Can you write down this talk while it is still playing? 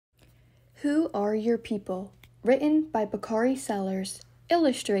Who Are Your People? Written by Bakari,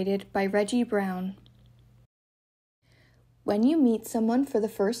 illustrated by Reggie Brown. When you meet someone for the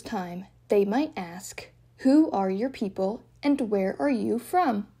first time, they might ask, "Who are your people and where are you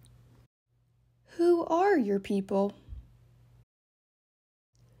from?" Who are your people?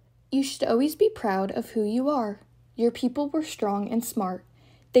 You should always be proud of who you are. Your people were strong and smart.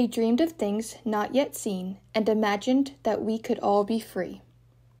 They dreamed of things not yet seen and imagined that we could all be free.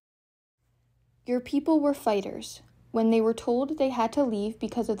 Your people were fighters. When they were told they had to leave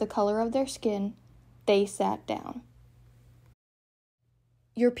because of the color of their skin, they sat down.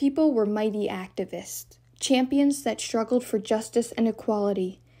 Your people were mighty activists, champions that struggled for justice and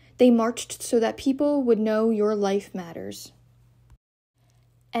equality. They marched so that people would know your life matters.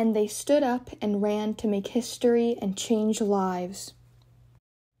 And they stood up and ran to make history and change lives.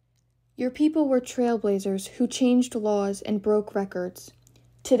 Your people were trailblazers who changed laws and broke records.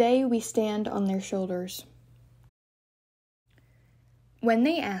 Today we stand on their shoulders. When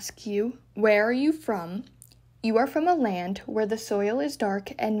they ask you, "Where are you from?" you are from a land where the soil is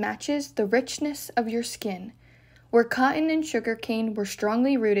dark and matches the richness of your skin, where cotton and sugarcane were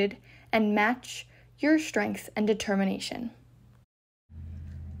strongly rooted and match your strength and determination.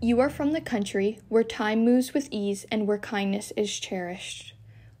 You are from the country where time moves with ease and where kindness is cherished.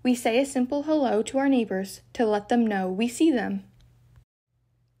 We say a simple hello to our neighbors to let them know we see them.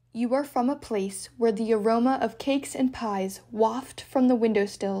 You are from a place where the aroma of cakes and pies waft from the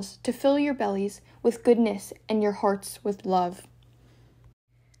windowsills to fill your bellies with goodness and your hearts with love.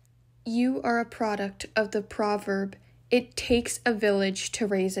 You are a product of the proverb, "It takes a village to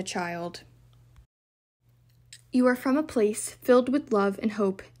raise a child." You are from a place filled with love and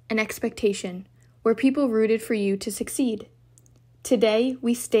hope and expectation, where people rooted for you to succeed. Today,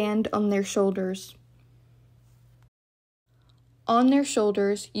 we stand on their shoulders. On their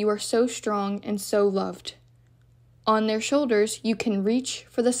shoulders, you are so strong and so loved. On their shoulders, you can reach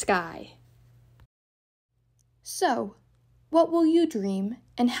for the sky. So, what will you dream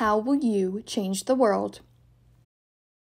and how will you change the world?